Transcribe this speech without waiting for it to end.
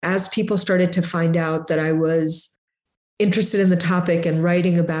as people started to find out that I was interested in the topic and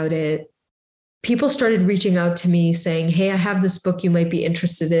writing about it, people started reaching out to me saying, hey, I have this book you might be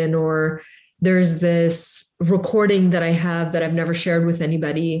interested in, or there's this recording that I have that I've never shared with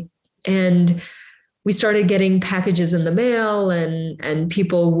anybody. And we started getting packages in the mail, and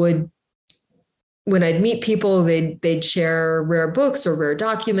people would, when I'd meet people, they'd share rare books or rare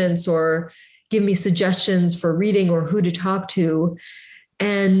documents or give me suggestions for reading or who to talk to.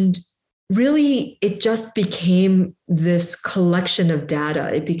 And really, it just became this collection of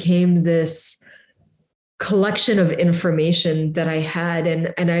data. It became this collection of information that I had.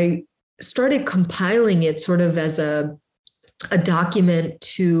 And I started compiling it sort of as a document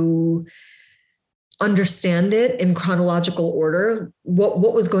to understand it in chronological order,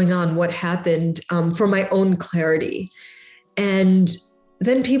 what was going on, what happened, for my own clarity. And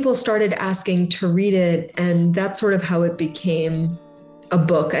then people started asking to read it, and that's sort of how it became a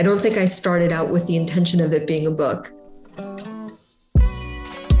book. I don't think I started out with the intention of it being a book.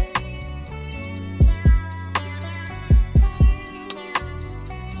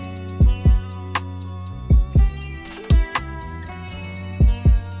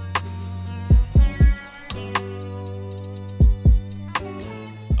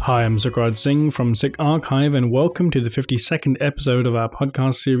 Hi, I'm Sukrad Singh from Sikh Archive, and welcome to the 52nd episode of our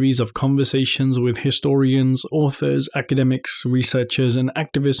podcast series of conversations with historians, authors, academics, researchers, and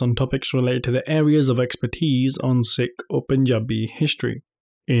activists on topics related to the areas of expertise on Sikh or Punjabi history.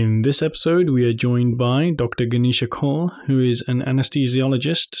 In this episode, we are joined by Dr. Ganesha Kaur, who is an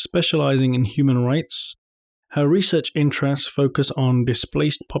anesthesiologist specializing in human rights. Her research interests focus on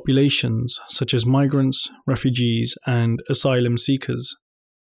displaced populations such as migrants, refugees, and asylum seekers.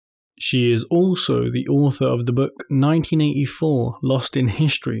 She is also the author of the book 1984 Lost in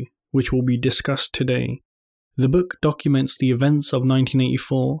History, which will be discussed today. The book documents the events of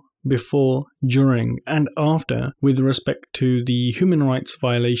 1984 before, during, and after with respect to the human rights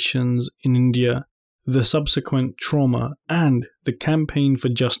violations in India, the subsequent trauma, and the campaign for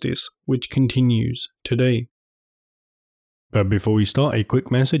justice, which continues today. But before we start, a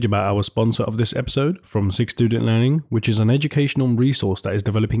quick message about our sponsor of this episode, From Sikh Student Learning, which is an educational resource that is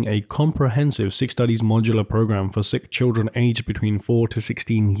developing a comprehensive Sikh Studies modular program for Sikh children aged between 4 to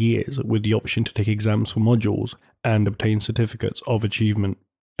 16 years with the option to take exams for modules and obtain certificates of achievement.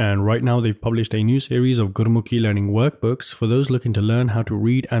 And right now they've published a new series of Gurmukhi learning workbooks for those looking to learn how to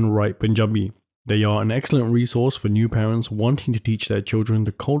read and write Punjabi. They are an excellent resource for new parents wanting to teach their children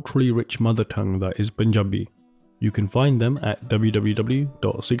the culturally rich mother tongue that is Punjabi. You can find them at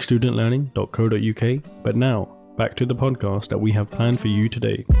www.sikhstudentlearning.co.uk. But now, back to the podcast that we have planned for you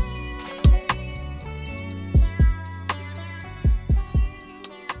today.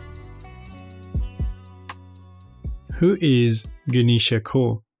 Who is Ganesha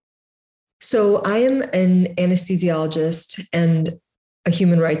Kaur? So I am an anesthesiologist and a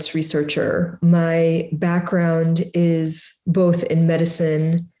human rights researcher. My background is both in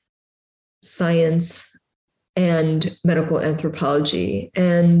medicine, science, and medical anthropology.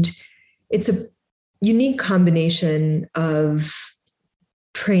 And it's a unique combination of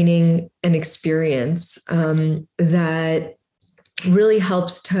training and experience that really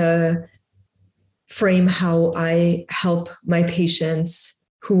helps to frame how I help my patients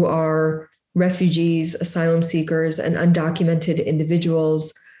who are refugees, asylum seekers, and undocumented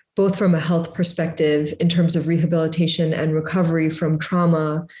individuals, both from a health perspective in terms of rehabilitation and recovery from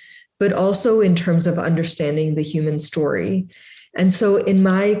trauma, but also in terms of understanding the human story. And so in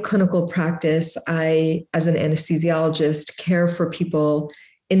my clinical practice, I, as an anesthesiologist, care for people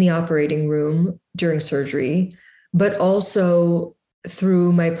in the operating room during surgery, but also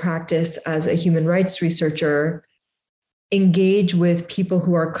through my practice as a human rights researcher, engage with people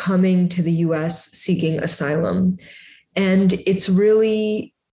who are coming to the US seeking asylum. And it's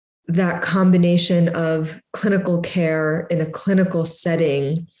really that combination of clinical care in a clinical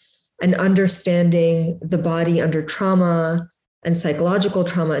setting and understanding the body under trauma and psychological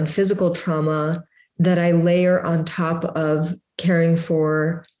trauma and physical trauma that I layer on top of caring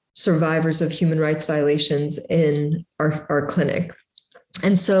for survivors of human rights violations in our clinic.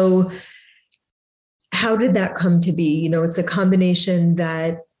 And so how did that come to be? You know, it's a combination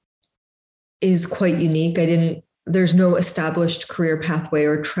that is quite unique. There's no established career pathway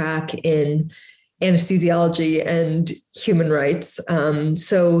or track in anesthesiology and human rights.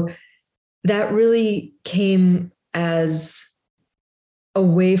 So that really came as a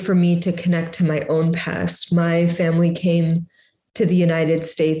way for me to connect to my own past. My family came to the United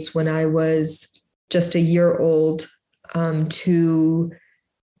States when I was just a year old to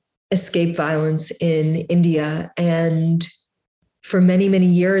escape violence in India. And for many, many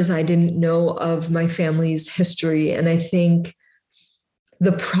years, I didn't know of my family's history. And I think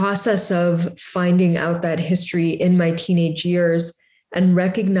the process of finding out that history in my teenage years and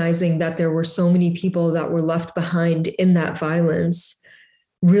recognizing that there were so many people that were left behind in that violence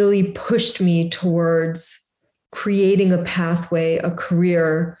really pushed me towards creating a pathway, a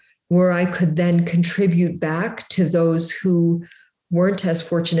career where I could then contribute back to those who weren't as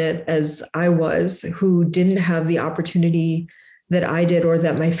fortunate as I was, who didn't have the opportunity that I did or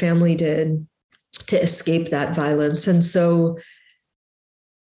that my family did to escape that violence. And so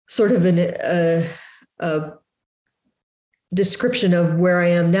sort of a description of where I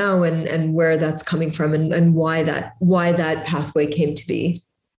am now and where that's coming from and why that pathway came to be.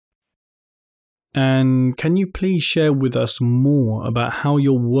 And can you please share with us more about how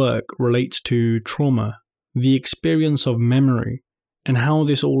your work relates to trauma, the experience of memory, and how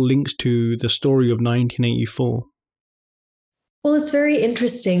this all links to the story of 1984? Well, it's very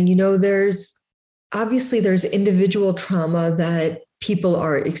interesting. There's individual trauma that people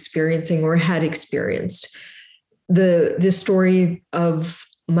are experiencing or had experienced. The story of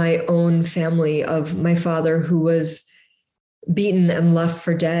my own family, of my father who was beaten and left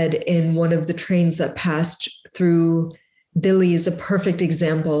for dead in one of the trains that passed through Delhi, is a perfect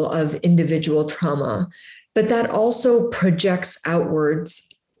example of individual trauma. But that also projects outwards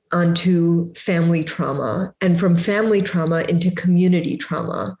onto family trauma, and from family trauma into community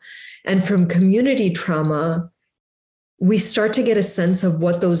trauma. And from community trauma, we start to get a sense of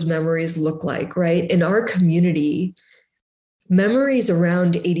what those memories look like, right? In our community, memories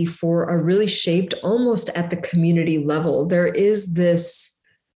around 84 are really shaped almost at the community level. There is this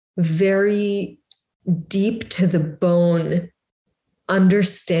very deep to the bone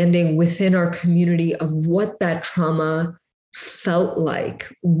understanding within our community of what that trauma felt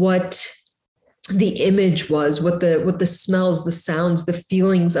like, what the image was, what the smells, the sounds, the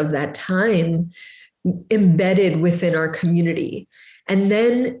feelings of that time embedded within our community. And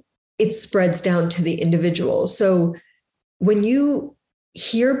then it spreads down to the individual. So when you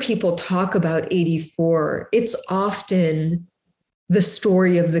hear people talk about 84, it's often the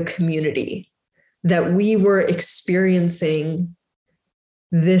story of the community, that we were experiencing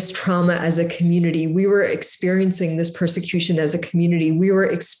this trauma as a community. We were experiencing this persecution as a community. We were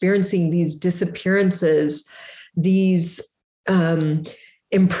experiencing these disappearances, these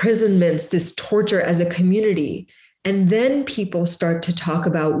imprisonments, this torture as a community. And then people start to talk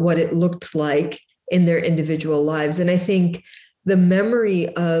about what it looked like in their individual lives. And I think the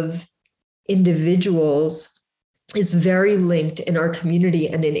memory of individuals is very linked in our community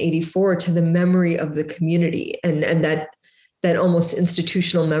and in 84 to the memory of the community and that almost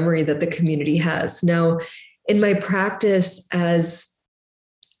institutional memory that the community has. Now, in my practice as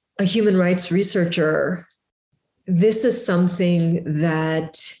a human rights researcher, this is something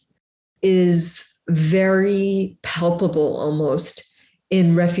that is very palpable almost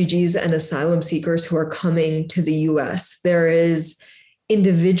in refugees and asylum seekers who are coming to the US. There is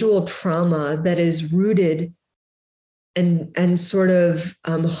individual trauma that is rooted and sort of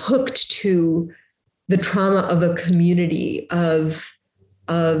hooked to the trauma of a community, of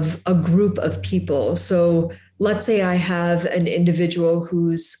a group of people. So let's say I have an individual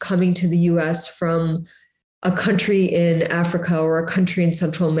who's coming to the US from a country in Africa or a country in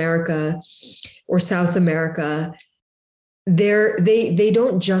Central America or South America. They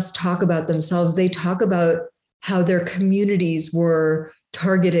don't just talk about themselves. They talk about how their communities were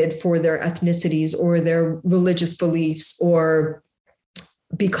targeted for their ethnicities or their religious beliefs, or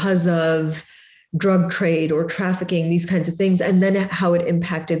because of drug trade or trafficking, these kinds of things, and then how it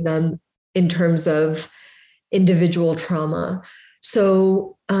impacted them in terms of individual trauma.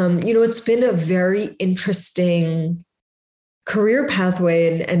 So, it's been a very interesting career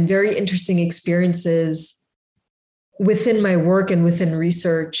pathway and very interesting experiences within my work and within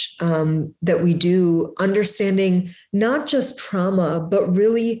research that we do, understanding not just trauma, but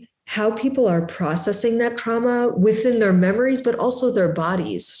really how people are processing that trauma within their memories, but also their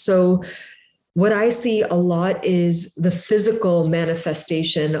bodies. So what I see a lot is the physical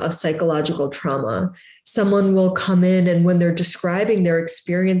manifestation of psychological trauma. Someone will come in, and when they're describing their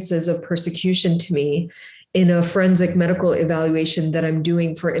experiences of persecution to me in a forensic medical evaluation that I'm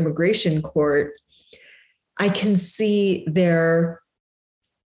doing for immigration court, I can see their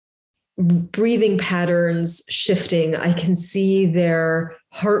breathing patterns shifting. I can see their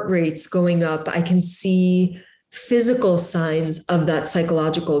heart rates going up. I can see physical signs of that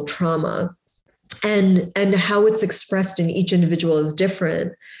psychological trauma. And how it's expressed in each individual is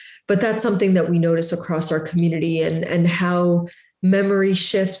different. But that's something that we notice across our community, and how memory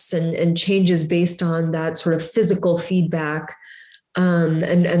shifts and changes based on that sort of physical feedback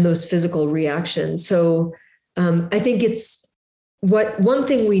and those physical reactions. So I think it's one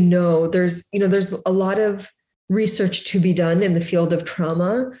thing we know, there's a lot of research to be done in the field of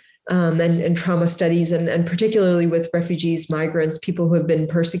trauma, and trauma studies, and particularly with refugees, migrants, people who have been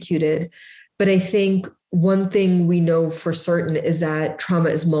persecuted. But I think one thing we know for certain is that trauma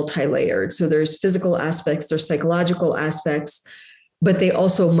is multi-layered. So there's physical aspects, there's psychological aspects, but they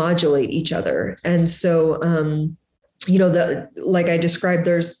also modulate each other. And so, like I described,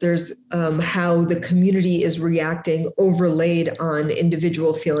 there's how the community is reacting overlaid on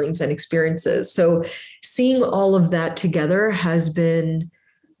individual feelings and experiences. So seeing all of that together has been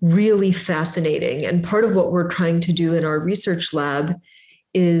really fascinating. And part of what we're trying to do in our research lab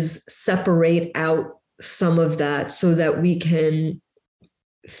is separate out some of that so that we can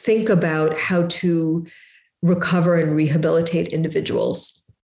think about how to recover and rehabilitate individuals.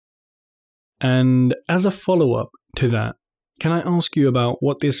 And as a follow-up to that, can I ask you about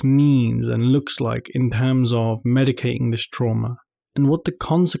what this means and looks like in terms of medicating this trauma, and what the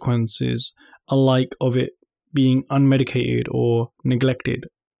consequences are like of it being unmedicated or neglected?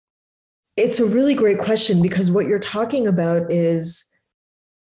 It's a really great question, because what you're talking about is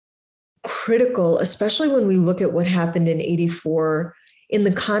critical, especially when we look at what happened in 1984 in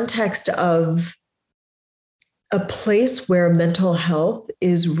the context of a place where mental health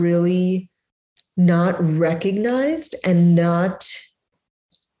is really not recognized and not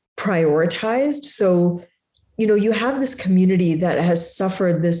prioritized. So, you have this community that has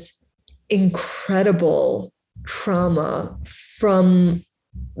suffered this incredible trauma from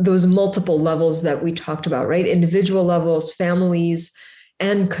those multiple levels that we talked about, right? Individual levels, families,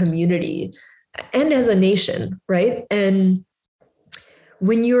 and community, and as a nation, right? And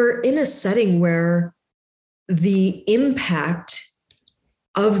when you're in a setting where the impact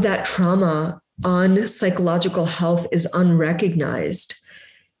of that trauma on psychological health is unrecognized,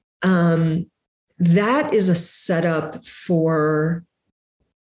 that is a setup for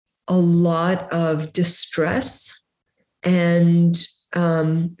a lot of distress and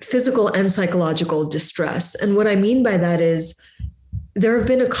physical and psychological distress. And what I mean by that is there have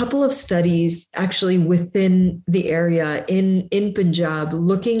been a couple of studies actually within the area in Punjab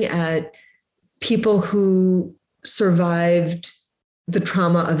looking at people who survived the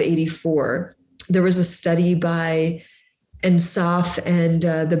trauma of 1984. There was a study by Insaf and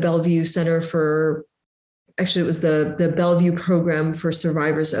the Bellevue Center for, actually it was the Bellevue Program for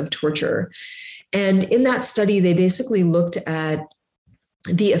Survivors of Torture. And in that study, they basically looked at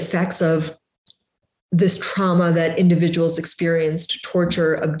the effects of this trauma that individuals experienced: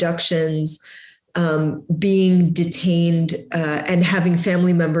 torture, abductions, being detained, and having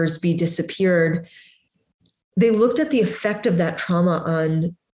family members be disappeared. They looked at the effect of that trauma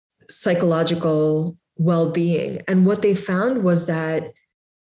on psychological well-being. And what they found was that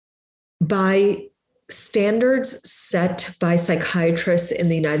by standards set by psychiatrists in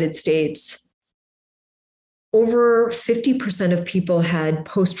the United States, over 50% of people had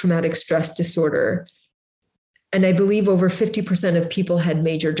post-traumatic stress disorder. And I believe over 50% of people had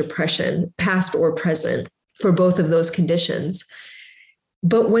major depression, past or present, for both of those conditions.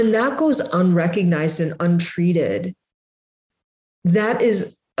 But when that goes unrecognized and untreated, that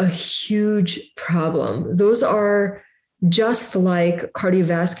is a huge problem. Those are just like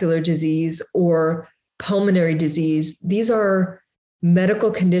cardiovascular disease or pulmonary disease. These are medical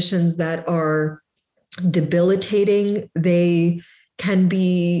conditions that are debilitating. They can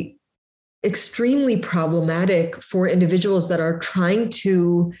be extremely problematic for individuals that are trying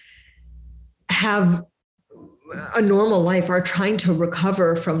to have a normal life, are trying to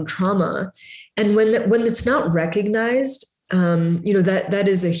recover from trauma. And when it's not recognized, that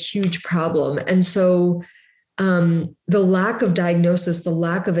is a huge problem. And so the lack of diagnosis, the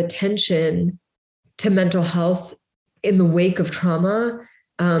lack of attention to mental health in the wake of trauma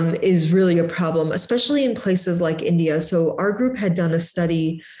is really a problem, especially in places like India. So our group had done a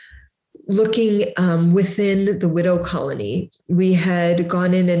study looking within the widow colony. We had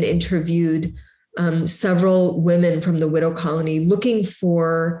gone in and interviewed several women from the widow colony, looking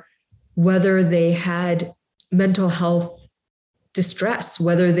for whether they had mental health distress,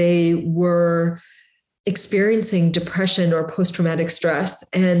 whether they were experiencing depression or post-traumatic stress.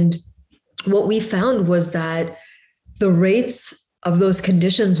 And what we found was that the rates of those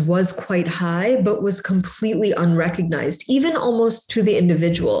conditions was quite high, but was completely unrecognized, even almost to the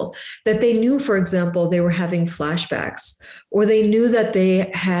individual, that they knew, for example, they were having flashbacks, or they knew that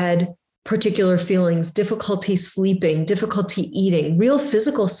they had particular feelings, difficulty sleeping, difficulty eating, real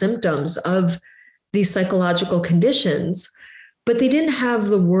physical symptoms of these psychological conditions, but they didn't have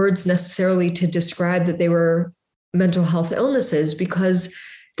the words necessarily to describe that they were mental health illnesses, because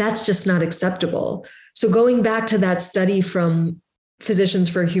that's just not acceptable. So going back to that study from Physicians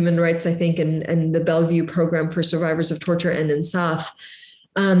for Human Rights, I think, and the Bellevue Program for Survivors of Torture and INSAF,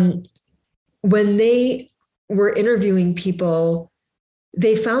 when they were interviewing people,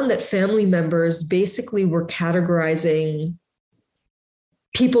 they found that family members basically were categorizing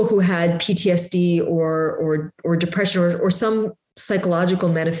people who had PTSD or depression or some psychological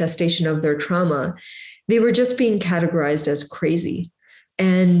manifestation of their trauma. They were just being categorized as crazy.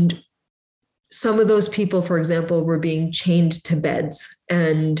 And some of those people, for example, were being chained to beds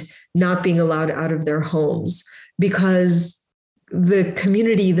and not being allowed out of their homes because the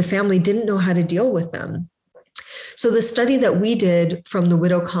community, the family, didn't know how to deal with them. So the study that we did from the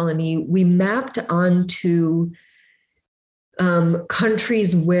Widow Colony, we mapped onto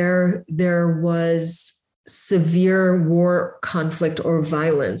countries where there was severe war, conflict, or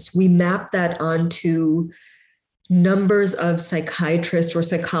violence. We mapped that onto numbers of psychiatrists or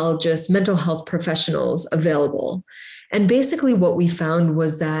psychologists, mental health professionals available. And basically what we found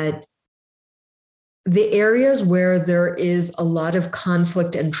was that the areas where there is a lot of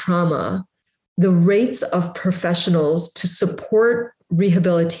conflict and trauma, the rates of professionals to support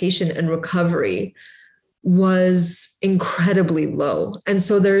rehabilitation and recovery was incredibly low. And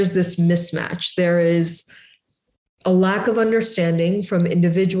so there is this mismatch. There is a lack of understanding from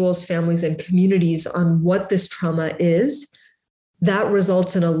individuals, families, and communities on what this trauma is. That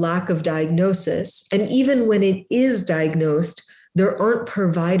results in a lack of diagnosis. And even when it is diagnosed, there aren't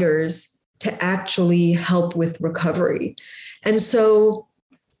providers to actually help with recovery. And so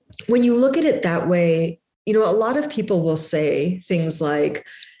when you look at it that way, a lot of people will say things like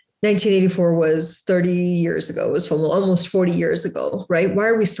 1984 was 30 years ago, it was from almost 40 years ago, right? Why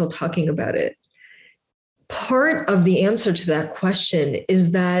are we still talking about it? Part of the answer to that question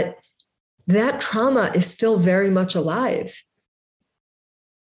is that trauma is still very much alive.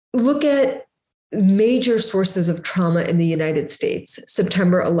 Look at major sources of trauma in the United States,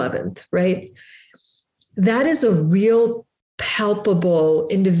 September 11th, right? That is a real palpable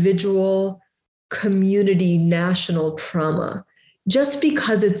individual, community, national trauma. Just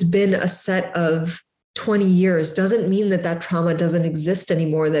because it's been a set of 20 years doesn't mean that trauma doesn't exist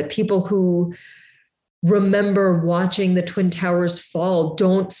anymore, that people who remember watching the Twin Towers fall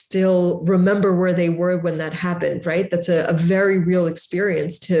don't still remember where they were when that happened, right? That's a very real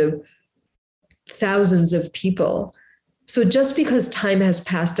experience to thousands of people. So just because time has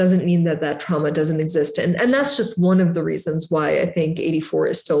passed doesn't mean that trauma doesn't exist. And that's just one of the reasons why I think 84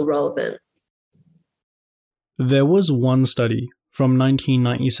 is still relevant. There was one study from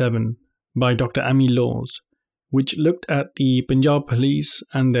 1997 by Dr. Amy Laws, which looked at the Punjab police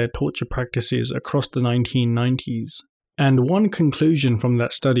and their torture practices across the 1990s. And one conclusion from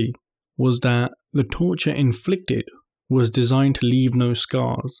that study was that the torture inflicted was designed to leave no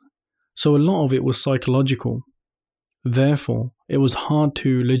scars, so a lot of it was psychological. Therefore, it was hard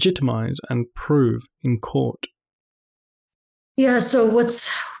to legitimize and prove in court. Yeah, so what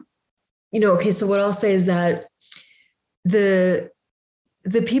I'll say is that the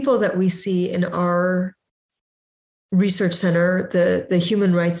people that we see in our research center, the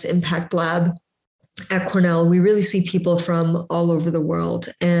Human Rights Impact Lab at Cornell, we really see people from all over the world.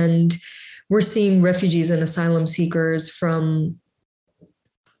 And we're seeing refugees and asylum seekers from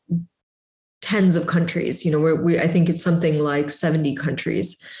tens of countries. I think it's something like 70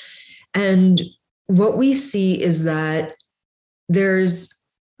 countries. And what we see is that there's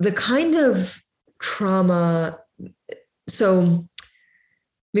the kind of trauma. So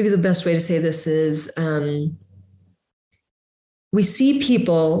maybe the best way to say this is, we see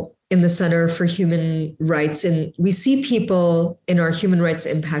people in the Center for Human Rights, and we see people in our Human Rights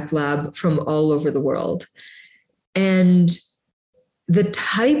Impact Lab from all over the world. And the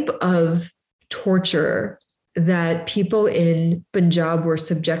type of torture that people in Punjab were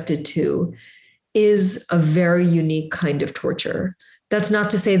subjected to is a very unique kind of torture. That's not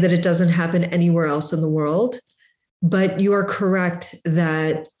to say that it doesn't happen anywhere else in the world, but you are correct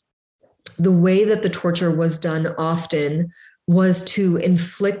that the way that the torture was done often was to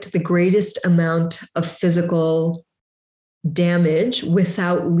inflict the greatest amount of physical damage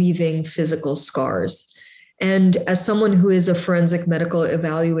without leaving physical scars. And as someone who is a forensic medical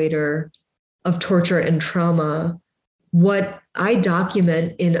evaluator of torture and trauma, what I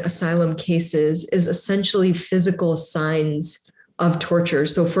document in asylum cases is essentially physical signs of torture.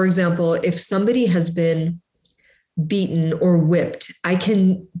 So, for example, if somebody has been beaten or whipped, I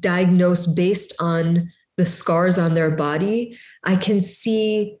can diagnose based on the scars on their body. I can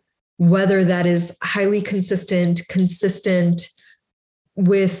see whether that is highly consistent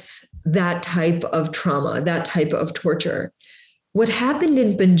with that type of trauma, that type of torture. What happened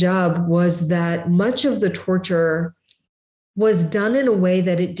in Punjab was that much of the torture was done in a way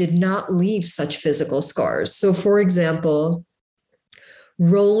that it did not leave such physical scars. So, for example,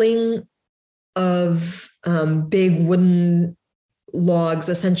 rolling of big wooden logs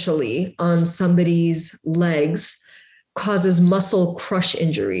essentially on somebody's legs causes muscle crush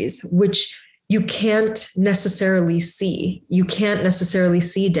injuries, which you can't necessarily see. You can't necessarily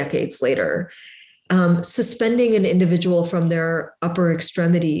see decades later. Suspending an individual from their upper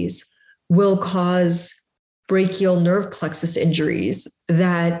extremities will cause brachial nerve plexus injuries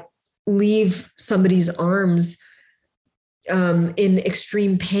that leave somebody's arms in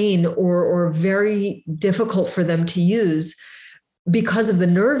extreme pain or very difficult for them to use because of the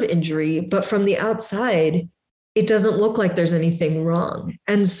nerve injury. But from the outside, it doesn't look like there's anything wrong.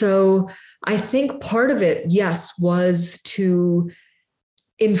 And so I think part of it, yes, was to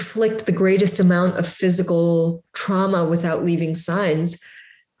inflict the greatest amount of physical trauma without leaving signs.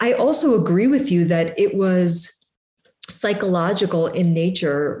 I also agree with you that it was psychological in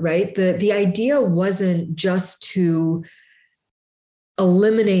nature, right? The idea wasn't just to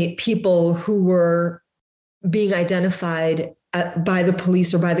eliminate people who were being identified by the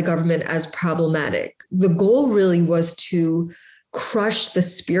police or by the government as problematic. The goal really was to crush the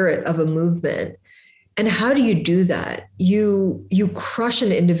spirit of a movement. And how do you do that? You crush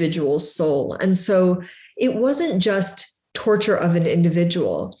an individual's soul. And so it wasn't just torture of an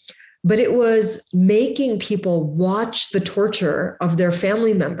individual, but it was making people watch the torture of their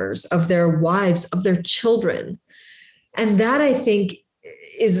family members, of their wives, of their children. And that, I think,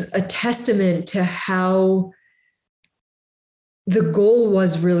 is a testament to how the goal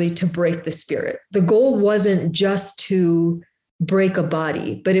was really to break the spirit. The goal wasn't just to break a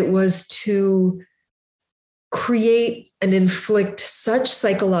body, but it was to create and inflict such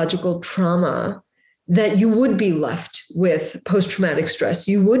psychological trauma that you would be left with post-traumatic stress.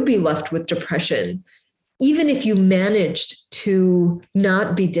 You would be left with depression. Even if you managed to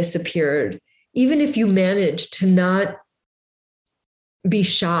not be disappeared, even if you managed to not be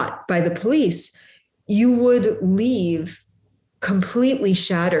shot by the police, you would leave completely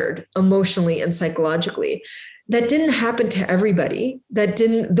shattered emotionally and psychologically. That didn't happen to everybody.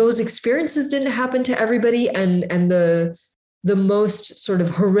 Those experiences didn't happen to everybody. And the most sort of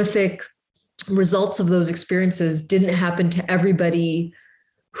horrific results of those experiences didn't happen to everybody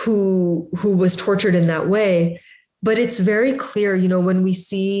who was tortured in that way. But it's very clear, when we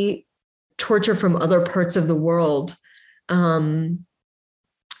see torture from other parts of the world,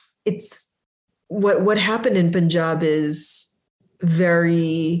 it's what happened in Punjab is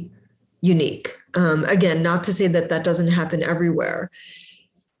very unique. Again, not to say that doesn't happen everywhere.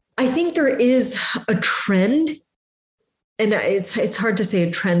 I think there is a trend, and it's hard to say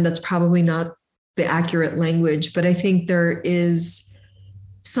a trend. That's probably not the accurate language, but I think there is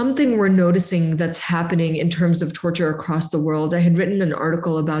something we're noticing that's happening in terms of torture across the world. I had written an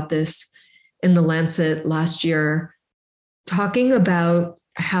article about this in The Lancet last year, talking about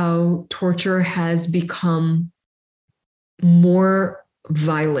how torture has become more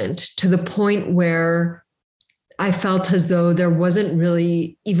violent to the point where I felt as though there wasn't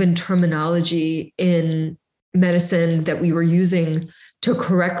really even terminology in medicine that we were using to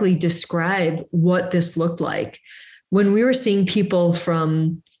correctly describe what this looked like. When we were seeing people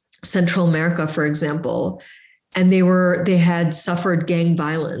from Central America, for example, and they had suffered gang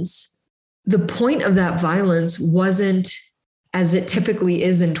violence, the point of that violence wasn't, as it typically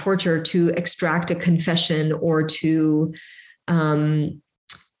is in torture, to extract a confession or to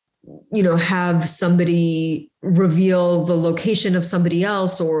have somebody reveal the location of somebody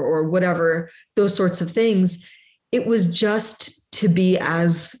else or whatever, those sorts of things. It was just to be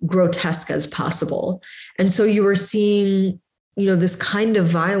as grotesque as possible. And so you were seeing, this kind of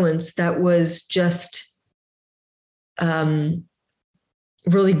violence that was just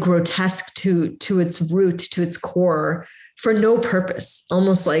really grotesque to its root, to its core, for no purpose,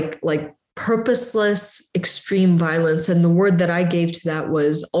 almost like purposeless extreme violence. And the word that I gave to that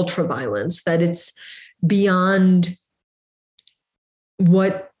was ultra violence, that it's beyond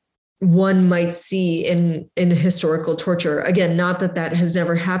what one might see in historical torture. Again, not that has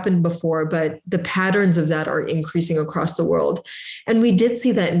never happened before, but the patterns of that are increasing across the world. And we did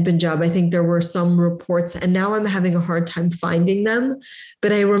see that in Punjab. I think there were some reports, and now I'm having a hard time finding them,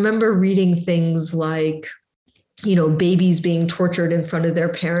 but I remember reading things like, babies being tortured in front of their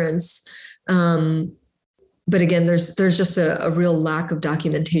parents. But again, there's just a real lack of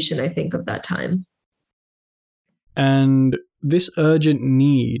documentation, I think, of that time. And this urgent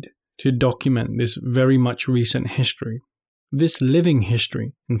need to document this very much recent history, this living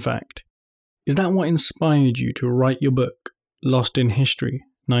history, in fact. Is that what inspired you to write your book, Lost in History,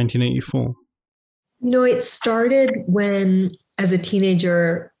 1984? It started when, as a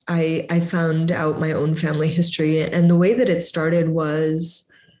teenager, I found out my own family history. And the way that it started was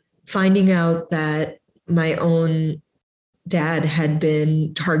finding out that my own dad had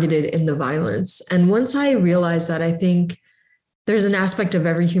been targeted in the violence. And once I realized that, I think there's an aspect of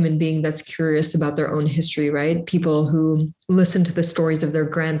every human being that's curious about their own history, right? People who listen to the stories of their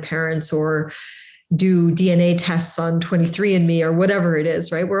grandparents or do DNA tests on 23andMe or whatever it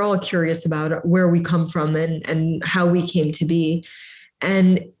is, right? We're all curious about where we come from and how we came to be.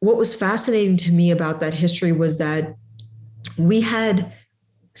 And what was fascinating to me about that history was that we had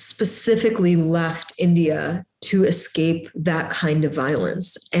specifically left India to escape that kind of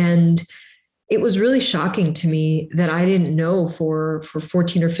violence. And it was really shocking to me that I didn't know for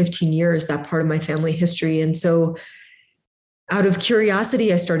 14 or 15 years that part of my family history. And so out of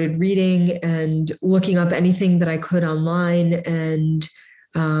curiosity, I started reading and looking up anything that I could online and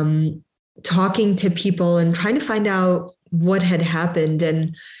talking to people and trying to find out what had happened.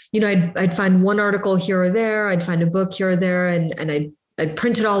 And, I'd find one article here or there, I'd find a book here or there, and I'd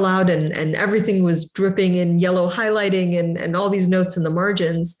print it all out and everything was dripping in yellow highlighting and all these notes in the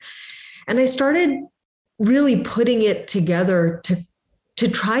margins. And I started really putting it together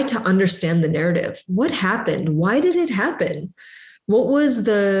to try to understand the narrative. What happened? Why did it happen? What was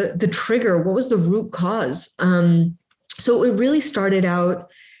the trigger? What was the root cause? So it really started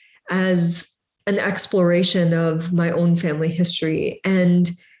out as an exploration of my own family history.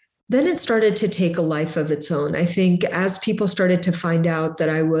 And then it started to take a life of its own. I think as people started to find out that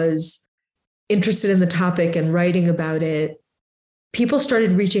I was interested in the topic and writing about it, people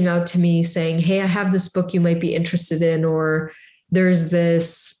started reaching out to me saying, hey, I have this book you might be interested in, or there's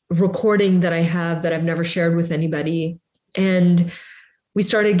this recording that I have that I've never shared with anybody. And we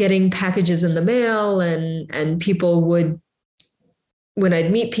started getting packages in the mail, and people would, when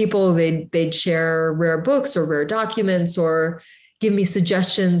I'd meet people, they'd share rare books or rare documents or give me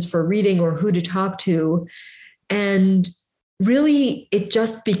suggestions for reading or who to talk to. And really, it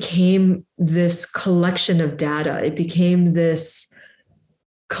just became this collection of data. It became this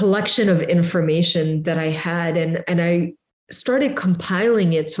collection of information that I had. And I started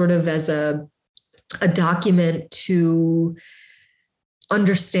compiling it sort of as a document to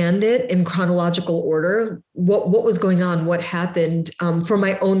understand it in chronological order, what was going on, what happened, for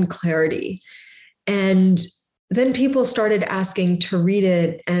my own clarity. And then people started asking to read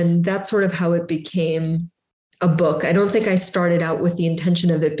it, and that's sort of how it became a book. I don't think I started out with the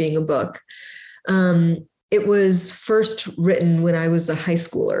intention of it being a book. It was first written when I was a high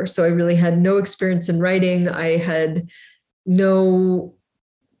schooler, so I really had no experience in writing. I had no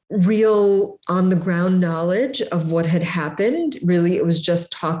real on-the-ground knowledge of what had happened. Really, it was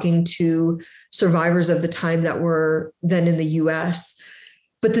just talking to survivors of the time that were then in the US.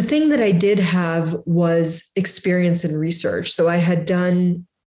 But the thing that I did have was experience in research. So I had done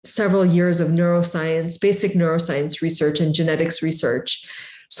several years of neuroscience, basic neuroscience research and genetics research.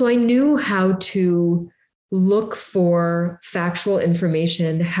 So I knew how to look for factual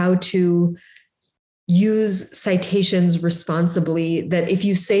information, how to use citations responsibly, that if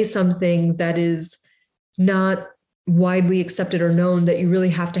you say something that is not widely accepted or known, that you really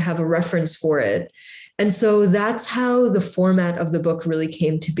have to have a reference for it. And so that's how the format of the book really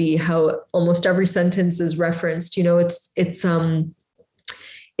came to be, how almost every sentence is referenced.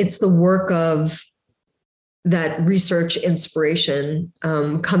 It's the work of that research inspiration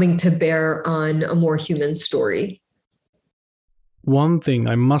coming to bear on a more human story. One thing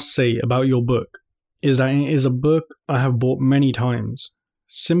I must say about your book is that it is a book I have bought many times,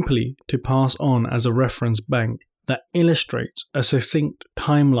 simply to pass on as a reference bank that illustrates a succinct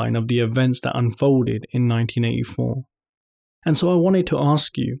timeline of the events that unfolded in 1984. And so I wanted to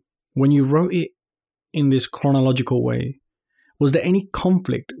ask you, when you wrote it in this chronological way, was there any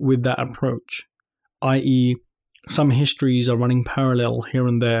conflict with that approach? I.e., some histories are running parallel here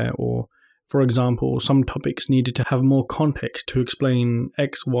and there, or, for example, some topics needed to have more context to explain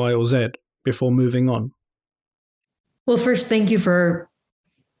X, Y, or Z before moving on? Well, first, thank you for,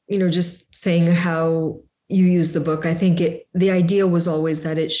 just saying how you use the book. I think the idea was always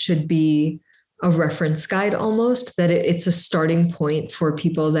that it should be a reference guide almost, that it's a starting point for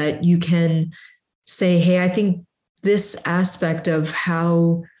people that you can say, hey, I think this aspect of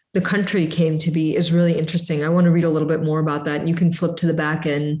how the country came to be is really interesting. I want to read a little bit more about that. And you can flip to the back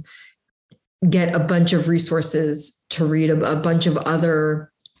and get a bunch of resources to read, a bunch of other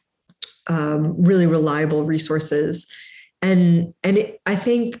really reliable resources. I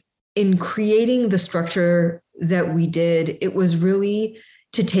think in creating the structure that we did, it was really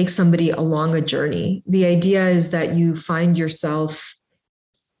to take somebody along a journey. The idea is that you find yourself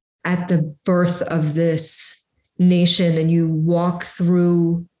at the birth of this nation and you walk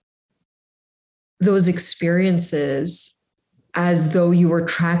through those experiences as though you were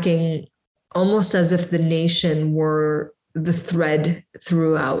tracking, almost as if the nation were the thread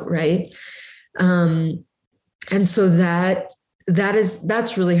throughout, right? And so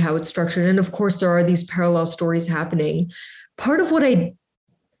that's really how it's structured. And of course, there are these parallel stories happening. Part of what I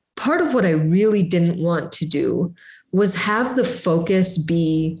really didn't want to do was have the focus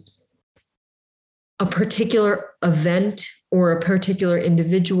be a particular event or a particular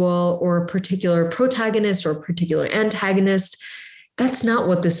individual or a particular protagonist or a particular antagonist. That's not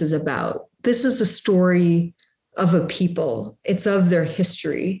what this is about. This is a story of a people. It's of their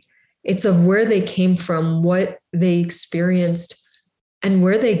history. It's of where they came from, what they experienced, and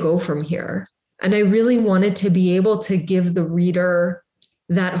where they go from here. And I really wanted to be able to give the reader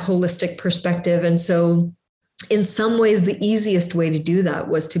that holistic perspective. And so in some ways, the easiest way to do that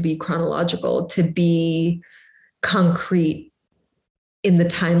was to be chronological, to be concrete in the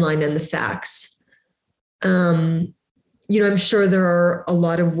timeline and the facts. I'm sure there are a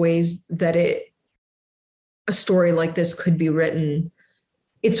lot of ways that a story like this could be written.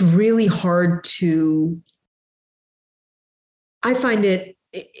 It's really hard I find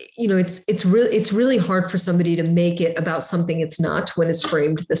it's really hard for somebody to make it about something it's not when it's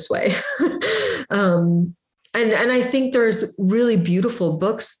framed this way. And I think there's really beautiful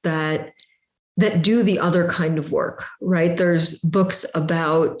books that do the other kind of work, right? There's books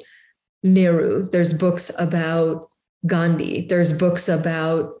about Nehru. There's books about Gandhi. There's books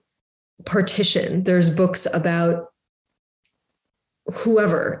about partition. There's books about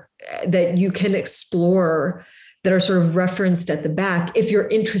whoever that you can explore that are sort of referenced at the back if you're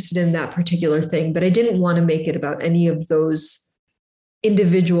interested in that particular thing. But I didn't want to make it about any of those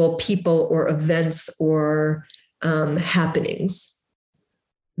individual people or events or happenings.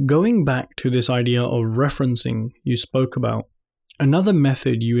 Going back to this idea of referencing you spoke about, another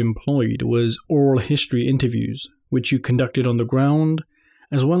method you employed was oral history interviews, which you conducted on the ground,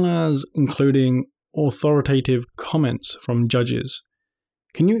 as well as including authoritative comments from judges.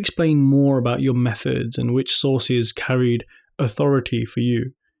 Can you explain more about your methods and which sources carried authority for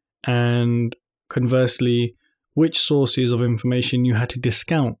you? And conversely, which sources of information you had to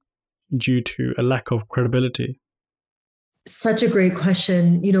discount due to a lack of credibility? Such a great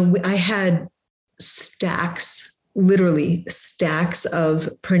question. I had stacks, literally stacks of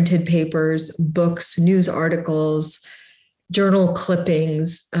printed papers, books, news articles, journal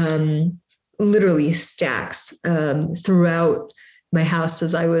clippings, literally stacks throughout my house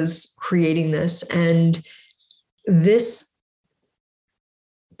as I was creating this. And this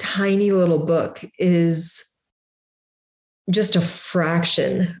tiny little book is just a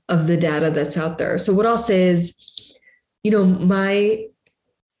fraction of the data that's out there. So what I'll say is, the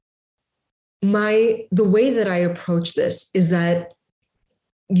way that I approach this is that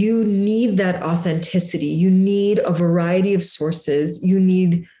you need that authenticity. You need a variety of sources. You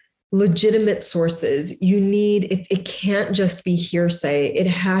need legitimate sources. You need, it can't just be hearsay. It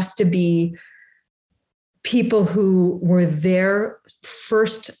has to be people who were there,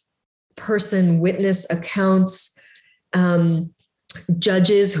 first person witness accounts,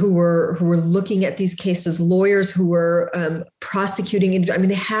 judges who were looking at these cases, lawyers who were prosecuting.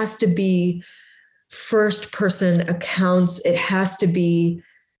 It has to be first person accounts. It has to be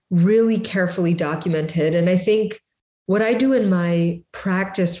really carefully documented. And I think what I do in my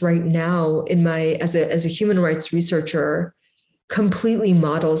practice right now, as a human rights researcher, completely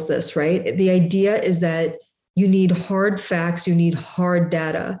models this, right? The idea is that you need hard facts, you need hard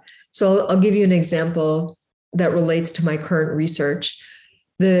data. So I'll give you an example that relates to my current research.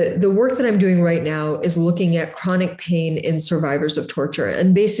 The work that I'm doing right now is looking at chronic pain in survivors of torture.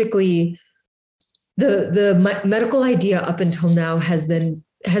 And basically, the medical idea up until now has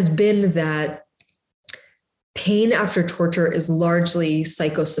been that pain after torture is largely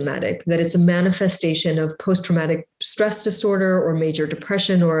psychosomatic, that it's a manifestation of post-traumatic stress disorder or major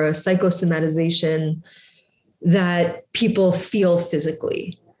depression or a psychosomatization that people feel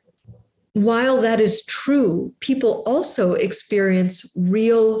physically. While that is true, people also experience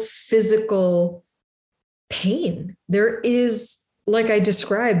real physical pain. There is, like I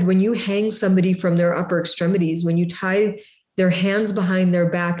described, when you hang somebody from their upper extremities, when you tie their hands behind their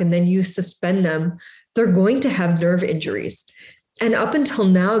back and then you suspend them, they're going to have nerve injuries. And up until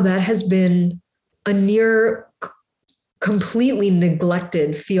now, that has been a near completely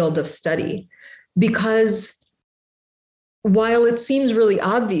neglected field of study, because while it seems really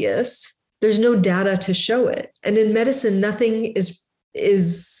obvious there's no data to show it. And in medicine, nothing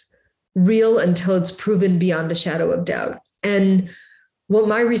is real until it's proven beyond a shadow of doubt. And what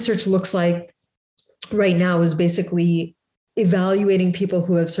my research looks like right now is basically evaluating people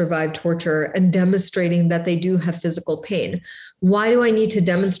who have survived torture and demonstrating that they do have physical pain. Why do I need to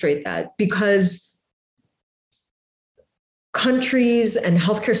demonstrate that? Because countries and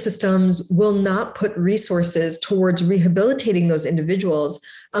healthcare systems will not put resources towards rehabilitating those individuals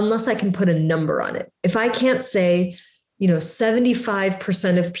unless I can put a number on it. If I can't say,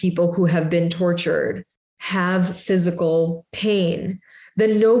 75% of people who have been tortured have physical pain,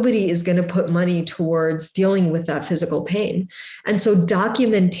 then nobody is going to put money towards dealing with that physical pain. And so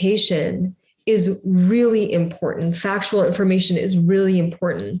documentation is really important. Factual information is really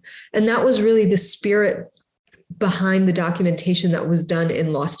important. And that was really the spirit behind the documentation that was done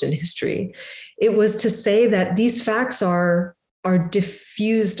in Lost in History. It was to say that these facts are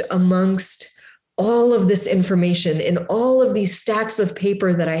diffused amongst all of this information in all of these stacks of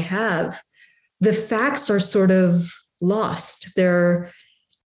paper that I have. The facts are sort of lost. They're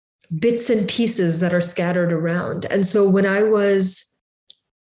bits and pieces that are scattered around. And so when I was,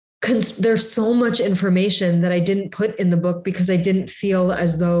 there's so much information that I didn't put in the book because I didn't feel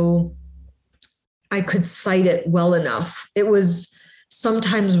as though I could cite it well enough. It was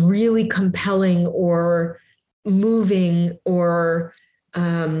sometimes really compelling or moving or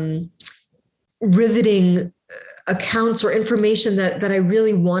riveting accounts or information that I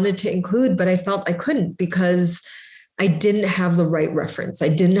really wanted to include, but I felt I couldn't because I didn't have the right reference. I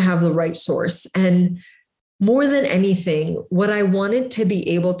didn't have the right source. And more than anything, what I wanted to be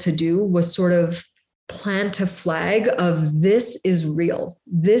able to do was sort of plant a flag of this is real.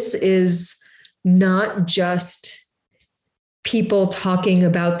 This is not just people talking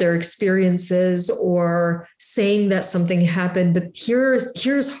about their experiences or saying that something happened, but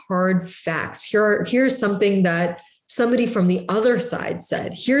here's hard facts. Here's something that somebody from the other side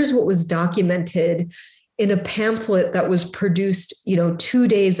said. Here's what was documented in a pamphlet that was produced, 2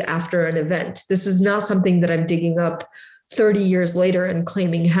 days after an event. This is not something that I'm digging up 30 years later and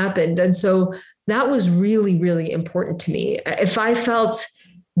claiming happened. And so that was really, really important to me. If I felt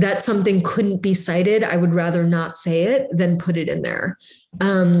that something couldn't be cited, I would rather not say it than put it in there.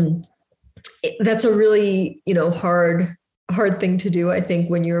 That's a really, hard thing to do, I think,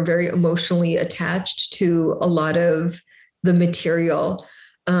 when you're very emotionally attached to a lot of the material.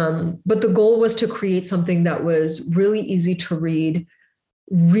 But the goal was to create something that was really easy to read,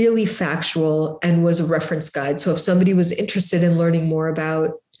 really factual, and was a reference guide. So if somebody was interested in learning more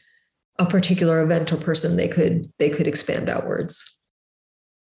about a particular event or person, they could expand outwards.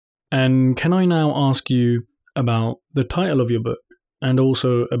 And can I now ask you about the title of your book and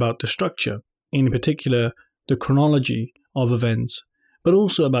also about the structure, in particular, the chronology of events, but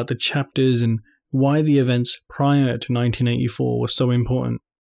also about the chapters and why the events prior to 1984 were so important?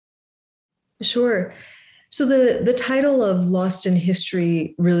 Sure. So the title of Lost in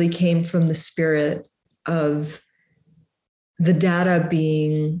History really came from the spirit of the data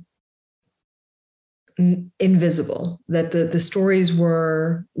being invisible, that the stories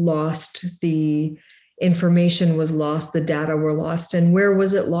were lost, the information was lost, the data were lost. And where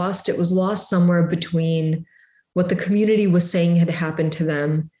was it lost? It was lost somewhere between what the community was saying had happened to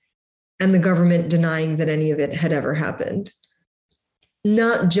them and the government denying that any of it had ever happened.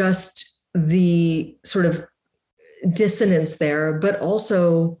 Not just the sort of dissonance there, but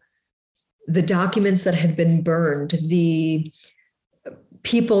also the documents that had been burned, the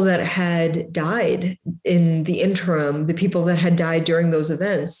people that had died in the interim, the people that had died during those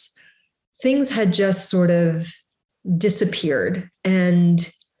events. Things had just sort of disappeared.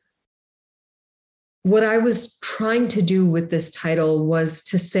 And what I was trying to do with this title was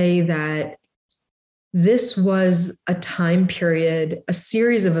to say that this was a time period, a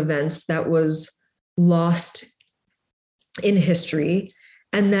series of events that was lost in history,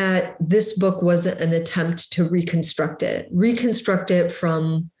 and that this book was an attempt to reconstruct it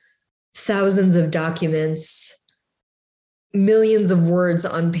from thousands of documents, millions of words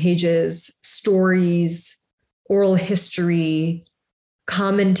on pages, stories, oral history,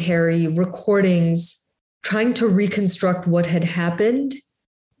 commentary, recordings, trying to reconstruct what had happened,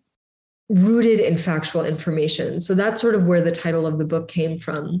 rooted in factual information. So that's sort of where the title of the book came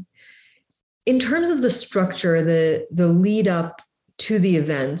from. In terms of the structure, the lead up to the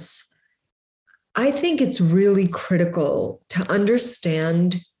events, I think it's really critical to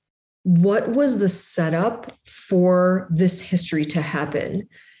understand what was the setup for this history to happen.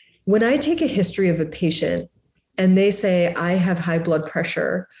 When I take a history of a patient and they say, I have high blood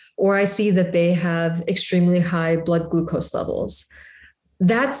pressure, or I see that they have extremely high blood glucose levels,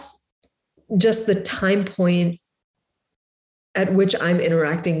 that's just the time point at which I'm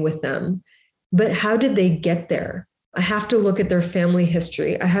interacting with them, but how did they get there? I have to look at their family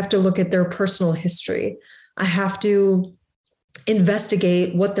history. I have to look at their personal history. I have to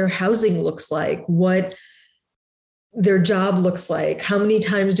investigate what their housing looks like, what their job looks like, how many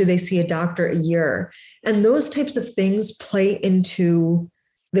times do they see a doctor a year? And those types of things play into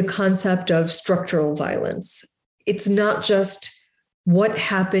the concept of structural violence. It's not just what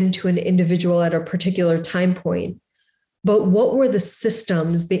happened to an individual at a particular time point, but what were the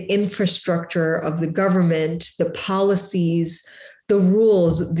systems, the infrastructure of the government, the policies, the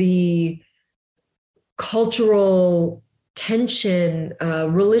rules, the cultural tension,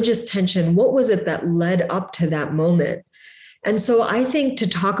 religious tension, what was it that led up to that moment? And so I think to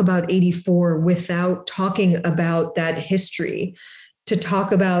talk about 84 without talking about that history, to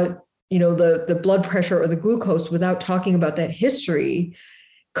talk about, the blood pressure or the glucose without talking about that history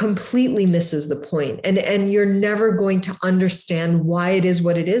completely misses the point. And you're never going to understand why it is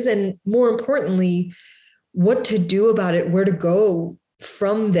what it is. And more importantly, what to do about it, where to go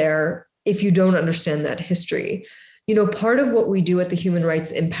from there if you don't understand that history. Part of what we do at the Human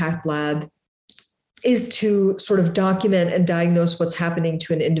Rights Impact Lab is to sort of document and diagnose what's happening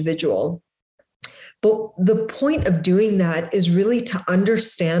to an individual. But the point of doing that is really to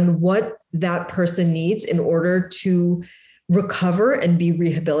understand what that person needs in order to recover and be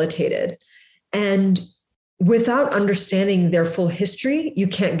rehabilitated. And without understanding their full history, you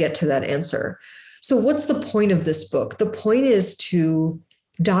can't get to that answer. So what's the point of this book? The point is to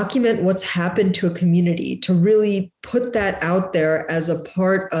document what's happened to a community, to really put that out there as a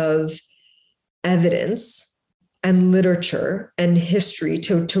part of evidence and literature and history,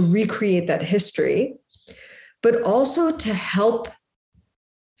 to recreate that history, but also to help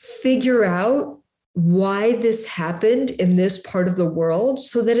figure out why this happened in this part of the world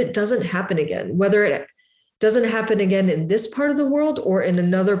so that it doesn't happen again, whether it doesn't happen again in this part of the world or in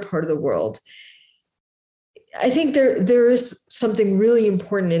another part of the world. I think there is something really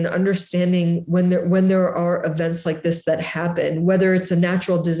important in understanding when there are events like this that happen, whether it's a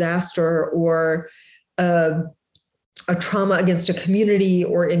natural disaster or a trauma against a community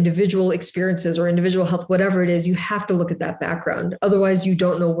or individual experiences or individual health, whatever it is, you have to look at that background. Otherwise, you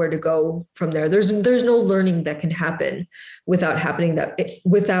don't know where to go from there. There's no learning that can happen without having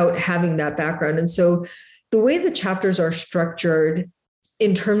that background. And so the way the chapters are structured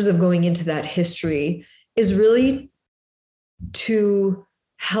in terms of going into that history is really to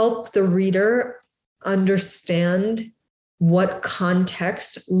help the reader understand what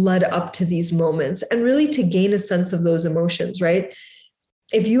context led up to these moments and really to gain a sense of those emotions, right?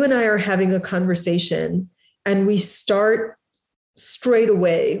 If you and I are having a conversation and we start straight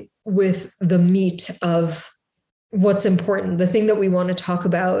away with the meat of what's important, the thing that we want to talk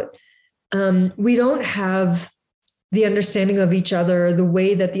about, we don't have the understanding of each other, the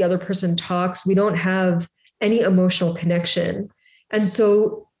way that the other person talks. We don't have any emotional connection. And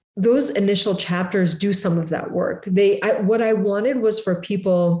so those initial chapters do some of that work. What I wanted was for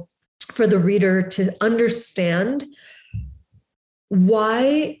the reader to understand,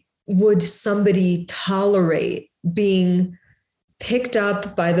 why would somebody tolerate being picked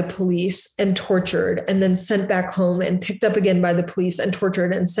up by the police and tortured and then sent back home and picked up again by the police and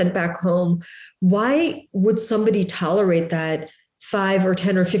tortured and sent back home? Why would somebody tolerate that 5 or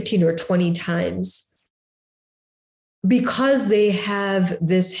 10 or 15 or 20 times? Because they have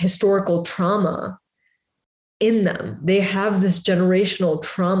this historical trauma in them. They have this generational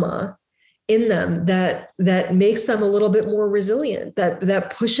trauma in them that makes them a little bit more resilient,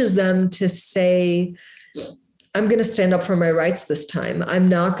 that pushes them to say, I'm going to stand up for my rights this time. I'm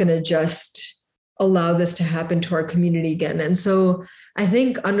not going to just allow this to happen to our community again. And so I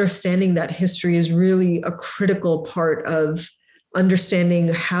think understanding that history is really a critical part of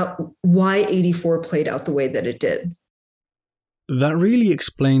understanding why 84 played out the way that it did. That really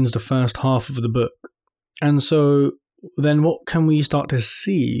explains the first half of the book. And so then what can we start to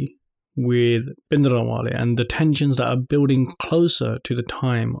see with Bhindranwale and the tensions that are building closer to the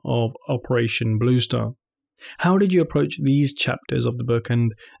time of Operation Blue Star? How did you approach these chapters of the book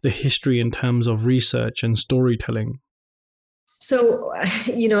and the history in terms of research and storytelling? So,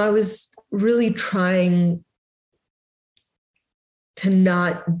 I was really trying to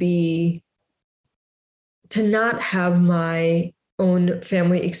not have my own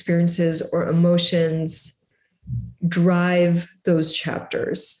family experiences or emotions drive those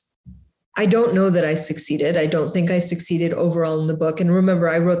chapters. I don't know that I succeeded. I don't think I succeeded overall in the book. And remember,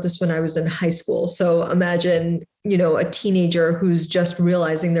 I wrote this when I was in high school. So imagine, a teenager who's just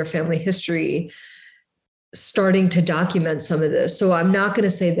realizing their family history. starting to document some of this. So I'm not going to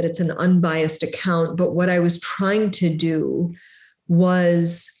say that it's an unbiased account, but what I was trying to do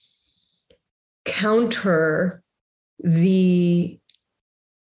was counter the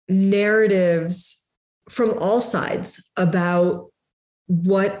narratives from all sides about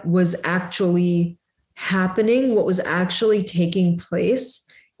what was actually happening, what was actually taking place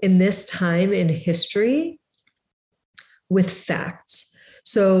in this time in history with facts.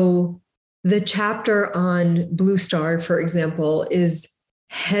 So the chapter on Blue Star, for example, is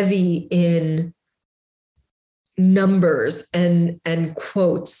heavy in numbers and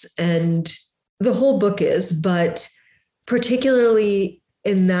quotes, and the whole book is, but particularly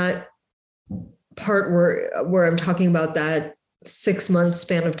in that part where I'm talking about that 6-month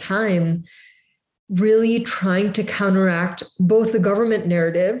span of time, really trying to counteract both the government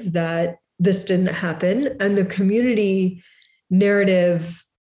narrative that this didn't happen and the community narrative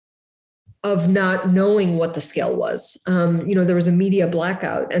of not knowing what the scale was. There was a media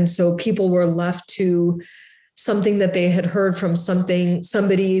blackout. And so people were left to something that they had heard from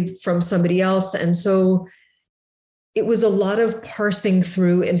somebody from somebody else. And so it was a lot of parsing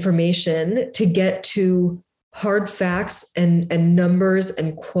through information to get to hard facts and numbers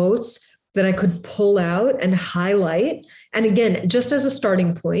and quotes that I could pull out and highlight. And again, just as a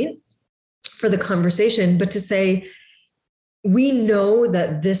starting point for the conversation, but to say, we know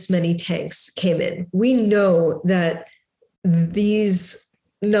that this many tanks came in. We know that these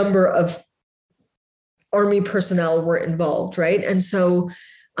number of Army personnel were involved, right? And so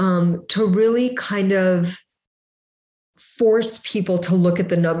to really kind of force people to look at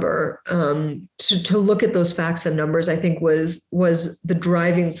the number, to look at those facts and numbers, I think was the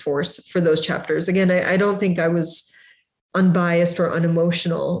driving force for those chapters. Again, I don't think I was unbiased or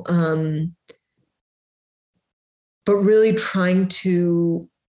unemotional, but really trying to,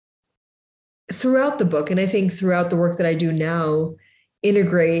 throughout the book, and I think throughout the work that I do now,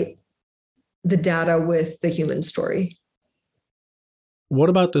 integrate the data with the human story. What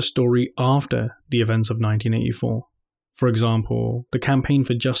about the story after the events of 1984? For example, the campaign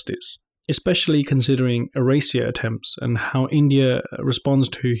for justice, especially considering erasure attempts and how India responds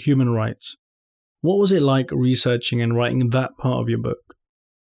to human rights. What was it like researching and writing that part of your book?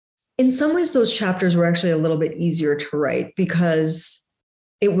 In some ways, those chapters were actually a little bit easier to write because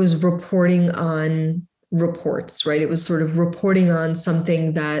it was reporting on reports, right? It was sort of reporting on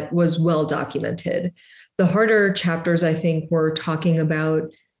something that was well documented. The harder chapters, I think, were talking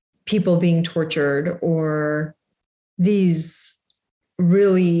about people being tortured or these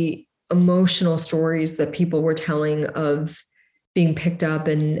really emotional stories that people were telling of being picked up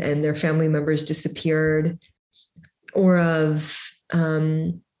and their family members disappeared, or of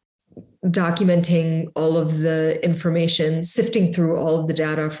documenting all of the information, sifting through all of the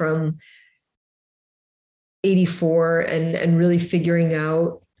data from 84 and really figuring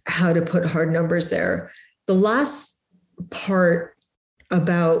out how to put hard numbers there. The last part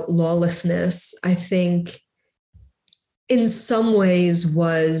about lawlessness, I think, in some ways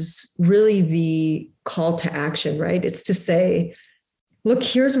was really the call to action, right? It's to say, look,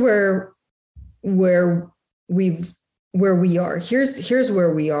 here's where we are. Here's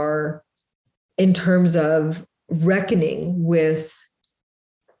where we are in terms of reckoning with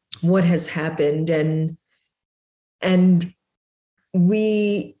what has happened. And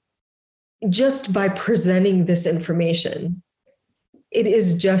we, just by presenting this information, it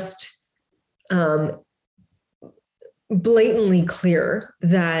is just blatantly clear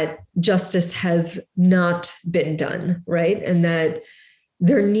that justice has not been done, right? And that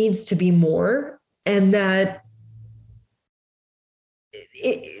there needs to be more, and that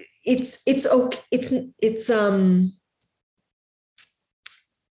it's in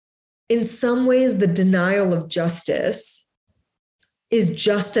some ways the denial of justice is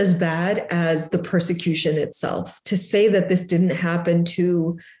just as bad as the persecution itself. To say that this didn't happen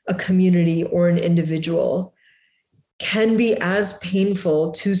to a community or an individual can be as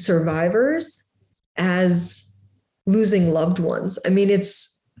painful to survivors as losing loved ones. I mean,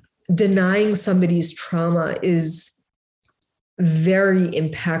 it's denying somebody's trauma is very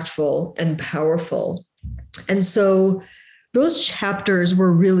impactful and powerful. And so those chapters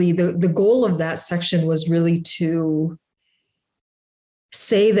were really, the goal of that section was really to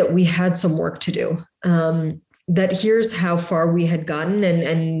say that we had some work to do, that here's how far we had gotten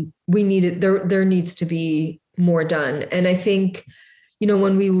and we needed, there needs to be more done. And I think,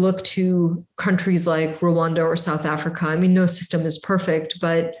 when we look to countries like Rwanda or South Africa, I mean, no system is perfect,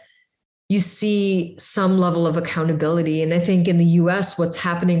 but you see some level of accountability. And I think in the US, what's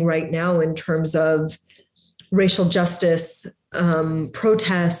happening right now in terms of racial justice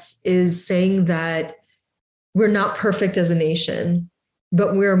protests is saying that we're not perfect as a nation,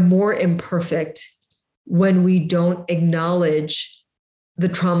 but we're more imperfect when we don't acknowledge the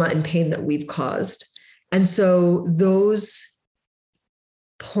trauma and pain that we've caused. And so those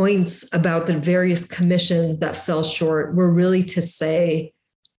points about the various commissions that fell short were really to say,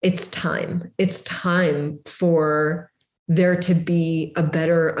 it's time. It's time for there to be a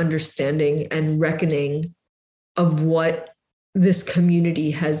better understanding and reckoning of what this community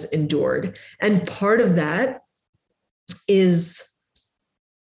has endured. And part of that is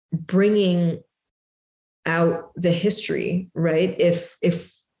bringing out the history, right?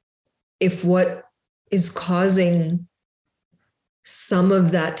 If what is causing some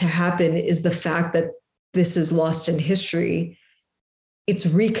of that to happen is the fact that this is lost in history, it's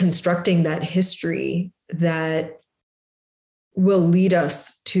reconstructing that history that will lead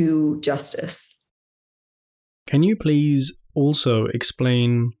us to justice. Can you please also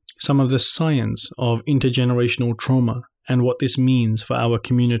explain some of the science of intergenerational trauma and what this means for our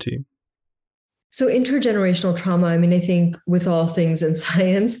community? So intergenerational trauma, I think with all things in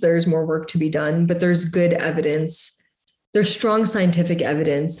science, there's more work to be done, but there's good evidence. There's strong scientific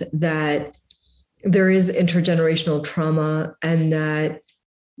evidence that there is intergenerational trauma and that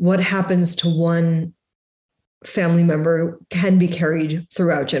what happens to one family member can be carried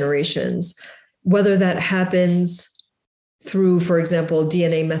throughout generations. Whether that happens through, for example,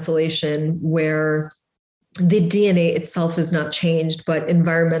 DNA methylation, where the DNA itself is not changed, but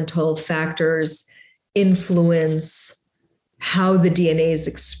environmental factors influence how the DNA is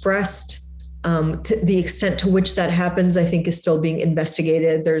expressed. To the extent to which that happens, I think is still being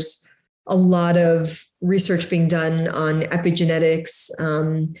investigated. There's a lot of research being done on epigenetics.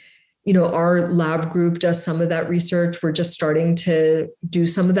 Our lab group does some of that research. We're just starting to do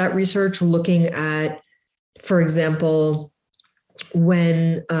some of that research, looking at, for example,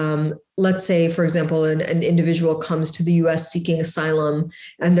 when, let's say, for example, an individual comes to the US seeking asylum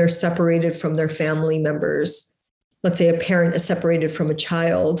and they're separated from their family members. Let's say a parent is separated from a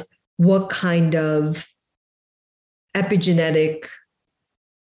child. What kind of epigenetic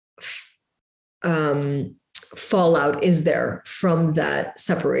fallout is there from that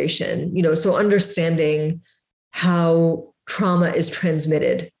separation? So understanding how trauma is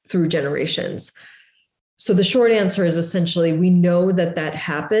transmitted through generations. So the short answer is essentially we know that that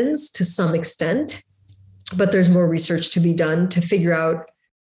happens to some extent, but there's more research to be done to figure out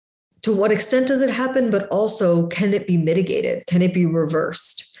to what extent does it happen, but also can it be mitigated? Can it be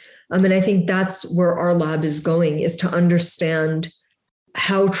reversed? And I think that's where our lab is going, is to understand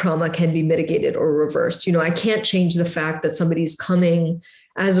how trauma can be mitigated or reversed. I can't change the fact that somebody's coming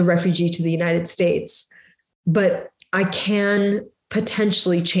as a refugee to the United States, but I can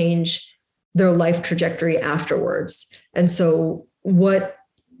potentially change their life trajectory afterwards. And so what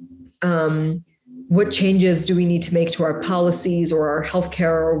changes do we need to make to our policies or our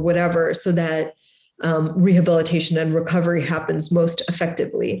healthcare or whatever so that rehabilitation and recovery happens most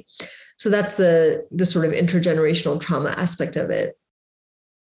effectively? So that's the sort of intergenerational trauma aspect of it.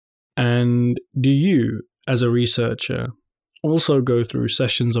 And do you, as a researcher, also go through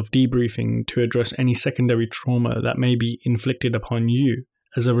sessions of debriefing to address any secondary trauma that may be inflicted upon you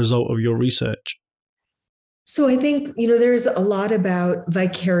as a result of your research? So I think, there's a lot about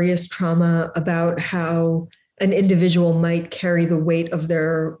vicarious trauma, about how an individual might carry the weight of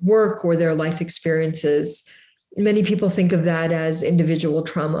their work or their life experiences. Many people think of that as individual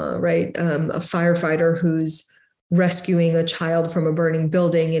trauma, right? A firefighter who's rescuing a child from a burning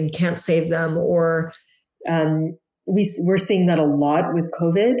building and can't save them, or we're seeing that a lot with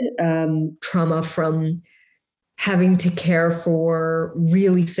COVID, trauma from having to care for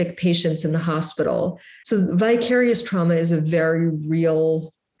really sick patients in the hospital. So vicarious trauma is a very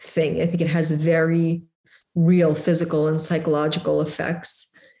real thing. I think it has very real physical and psychological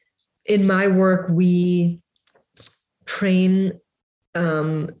effects. In my work, we train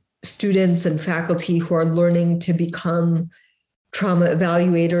students and faculty who are learning to become trauma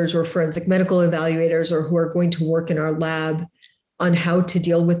evaluators or forensic medical evaluators, or who are going to work in our lab, on how to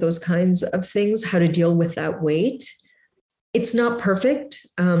deal with those kinds of things, how to deal with that weight. It's not perfect.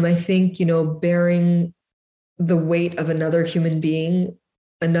 I think, bearing the weight of another human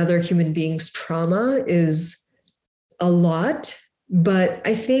being's trauma is a lot, but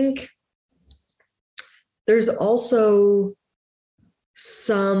I think there's also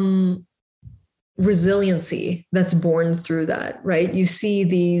some resiliency that's born through that, right? You see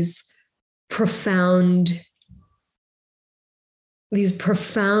these profoundly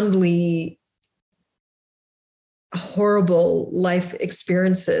horrible life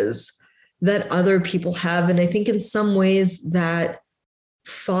experiences that other people have. And I think in some ways that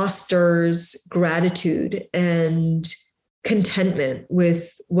fosters gratitude and contentment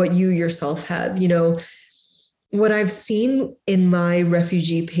with what you yourself have. You know, what I've seen in my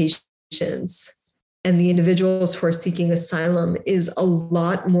refugee patients and the individuals who are seeking asylum is a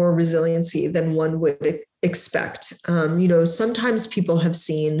lot more resiliency than one would expect. You know, sometimes people have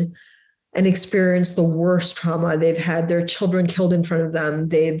seen and experienced the worst trauma. They've had their children killed in front of them.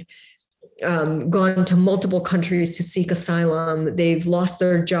 They've gone to multiple countries to seek asylum. They've lost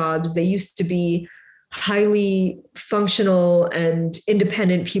their jobs. They used to be highly functional and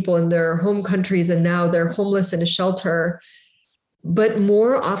independent people in their home countries, and now they're homeless in a shelter. But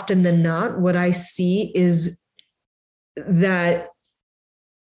more often than not, what I see is that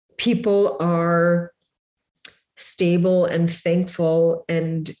people are stable and thankful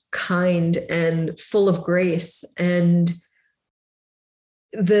and kind and full of grace. And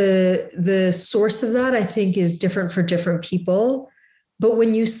the source of that, I think, is different for different people. But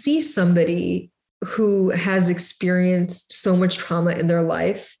when you see somebody who has experienced so much trauma in their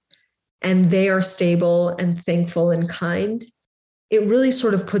life and they are stable and thankful and kind, it really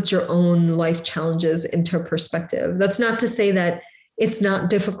sort of puts your own life challenges into perspective. That's not to say that it's not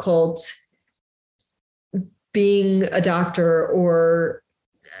difficult being a doctor or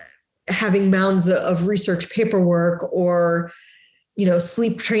having mounds of research paperwork or, you know,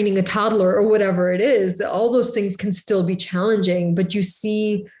 sleep training a toddler or whatever it is. All those things can still be challenging, but you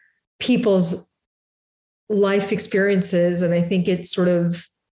see people's life experiences, and I think it sort of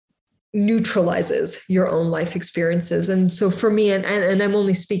neutralizes your own life experiences. And so for me, and I'm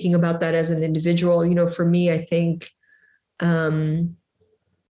only speaking about that as an individual, you know, for me, I think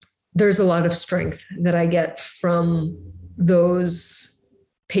there's a lot of strength that I get from those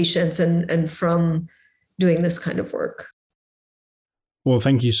patients and from doing this kind of work. Well,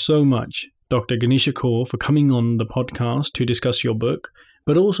 thank you so much, Dr. Ganesha Kaur, for coming on the podcast to discuss your book,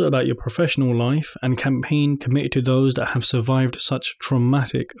 but also about your professional life and campaign committed to those that have survived such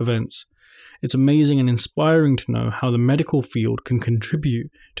traumatic events. It's amazing and inspiring to know how the medical field can contribute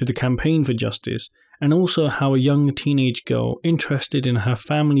to the campaign for justice, and also how a young teenage girl interested in her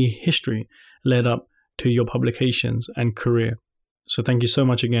family history led up to your publications and career. So thank you so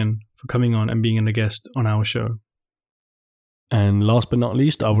much again for coming on and being a guest on our show. And last but not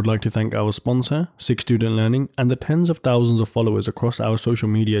least, I would like to thank our sponsor, Sikh Student Learning, and the tens of thousands of followers across our social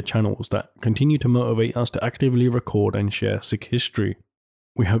media channels that continue to motivate us to actively record and share Sikh history.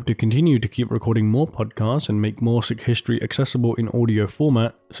 We hope to continue to keep recording more podcasts and make more Sikh history accessible in audio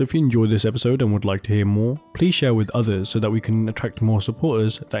format, so if you enjoyed this episode and would like to hear more, please share with others so that we can attract more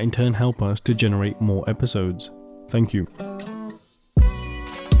supporters that in turn help us to generate more episodes. Thank you.